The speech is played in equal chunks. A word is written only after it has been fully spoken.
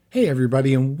Hey,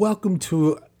 everybody, and welcome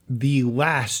to the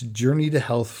last Journey to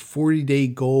Health 40-day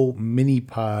goal mini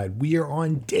pod. We are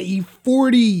on day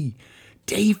 40.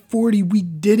 Day 40. We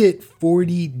did it.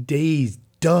 40 days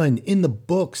done in the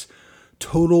books.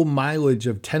 Total mileage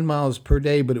of 10 miles per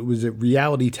day, but it was at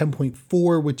reality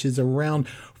 10.4, which is around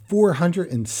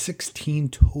 416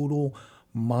 total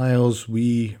miles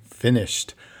we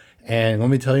finished. And let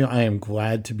me tell you, I am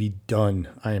glad to be done.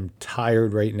 I am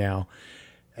tired right now.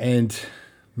 And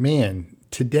man,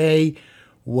 today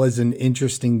was an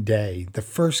interesting day. The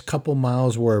first couple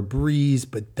miles were a breeze,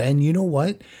 but then you know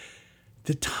what?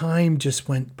 The time just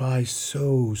went by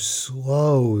so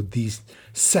slow. These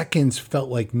seconds felt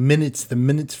like minutes. The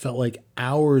minutes felt like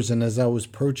hours. And as I was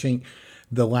approaching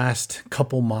the last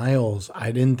couple miles,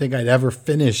 I didn't think I'd ever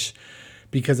finish,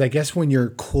 because I guess when you're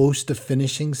close to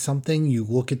finishing something, you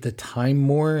look at the time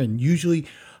more. And usually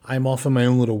I'm off in my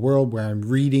own little world where I'm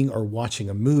reading or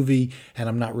watching a movie and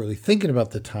I'm not really thinking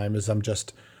about the time as I'm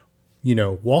just,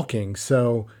 walking.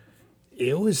 So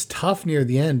it was tough near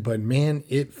the end, but man,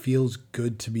 it feels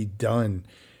good to be done.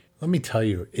 Let me tell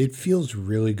you, it feels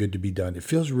really good to be done. It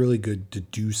feels really good to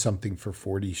do something for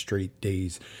 40 straight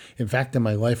days. In fact, in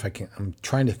my life, I'm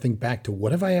trying to think back to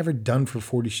what have I ever done for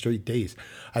 40 straight days?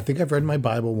 I think I've read my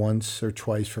Bible once or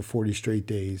twice for 40 straight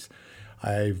days.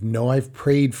 I've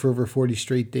prayed for over 40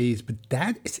 straight days, but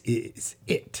that is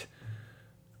it.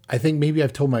 I think maybe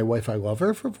I've told my wife I love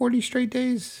her for 40 straight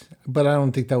days, but I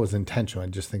don't think that was intentional. I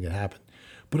just think it happened.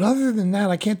 But other than that,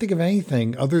 I can't think of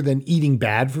anything other than eating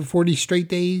bad for 40 straight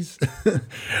days.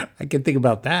 I can think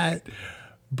about that.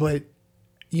 But,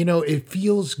 it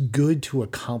feels good to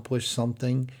accomplish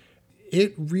something.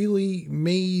 It really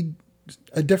made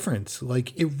a difference.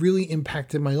 Like, it really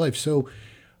impacted my life. So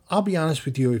I'll be honest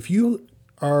with you. If you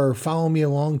are following me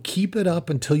along, keep it up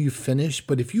until you finish.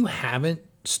 But if you haven't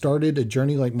started a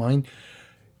journey like mine,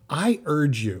 I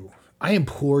urge you, I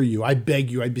implore you, I beg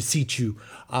you, I beseech you,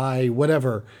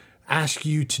 ask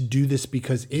you to do this,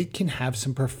 because it can have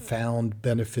some profound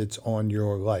benefits on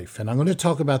your life. And I'm going to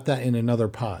talk about that in another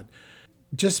pod.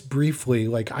 Just briefly,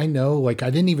 I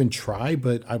didn't even try,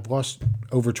 but I've lost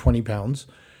over 20 pounds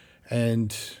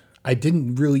and I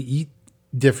didn't really eat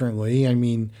differently.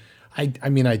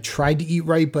 I tried to eat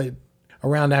right, but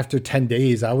around after 10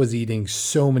 days, I was eating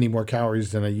so many more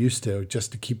calories than I used to,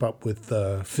 just to keep up with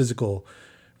the physical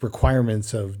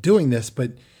requirements of doing this.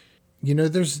 But,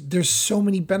 there's so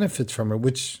many benefits from it,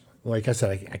 which, like I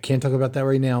said, I can't talk about that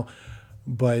right now,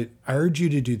 but I urge you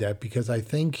to do that, because I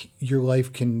think your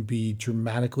life can be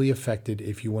dramatically affected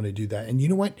if you want to do that. And you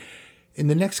know what? In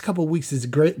the next couple of weeks is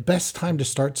the best time to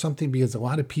start something, because a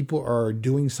lot of people are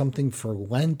doing something for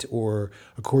Lent, or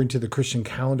according to the Christian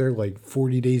calendar, like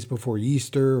 40 days before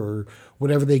Easter, or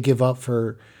whatever they give up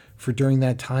for during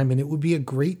that time. And it would be a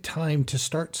great time to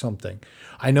start something.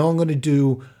 I know I'm going to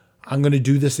do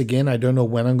this again. I don't know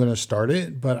when I'm going to start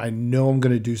it, but I know I'm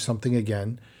going to do something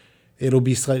again. It'll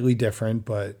be slightly different,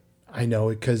 but I know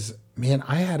it, because, man,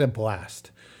 I had a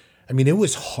blast. It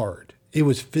was hard. It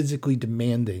was physically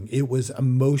demanding. It was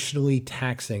emotionally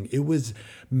taxing. It was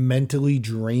mentally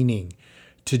draining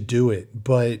to do it,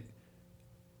 but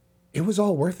it was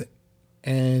all worth it.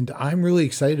 And I'm really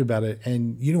excited about it.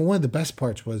 And, one of the best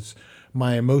parts was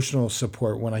my emotional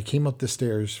support. When I came up the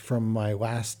stairs from my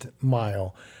last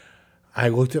mile, I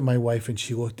looked at my wife and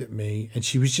she looked at me, and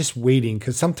she was just waiting,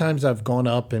 because sometimes I've gone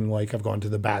up and I've gone to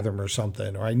the bathroom or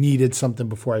something, or I needed something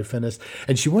before I finished,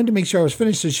 and she wanted to make sure I was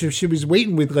finished. So she was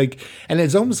waiting with and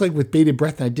it's almost like with bated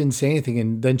breath, and I didn't say anything.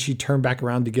 And then she turned back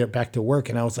around to get back to work,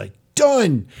 and I was like,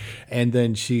 done. And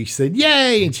then she said,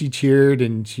 yay. And she cheered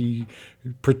and she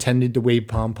pretended to wave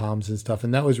pom-poms and stuff.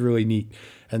 And that was really neat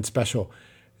and special.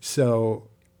 So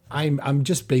I'm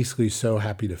just basically so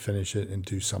happy to finish it and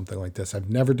do something like this. I've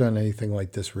never done anything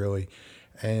like this, really.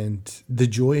 And the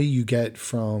joy you get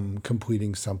from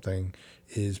completing something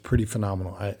is pretty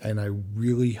phenomenal. And I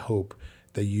really hope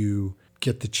that you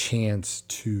get the chance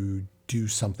to do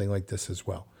something like this as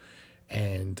well.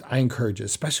 And I encourage it,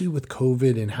 especially with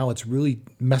COVID and how it's really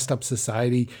messed up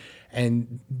society.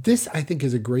 And this, I think,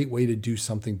 is a great way to do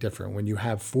something different when you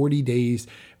have 40 days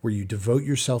where you devote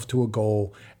yourself to a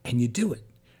goal and you do it.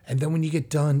 And then when you get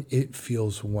done, it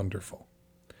feels wonderful.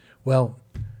 Well,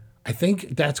 I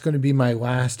think that's going to be my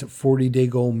last 40-day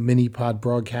goal mini pod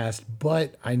broadcast,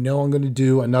 but I know I'm going to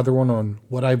do another one on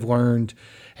what I've learned,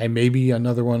 and maybe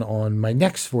another one on my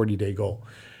next 40-day goal,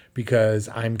 because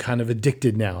I'm kind of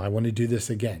addicted now. I want to do this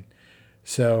again.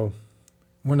 So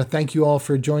I want to thank you all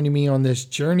for joining me on this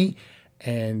journey,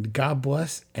 and God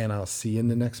bless, and I'll see you in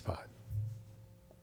the next pod.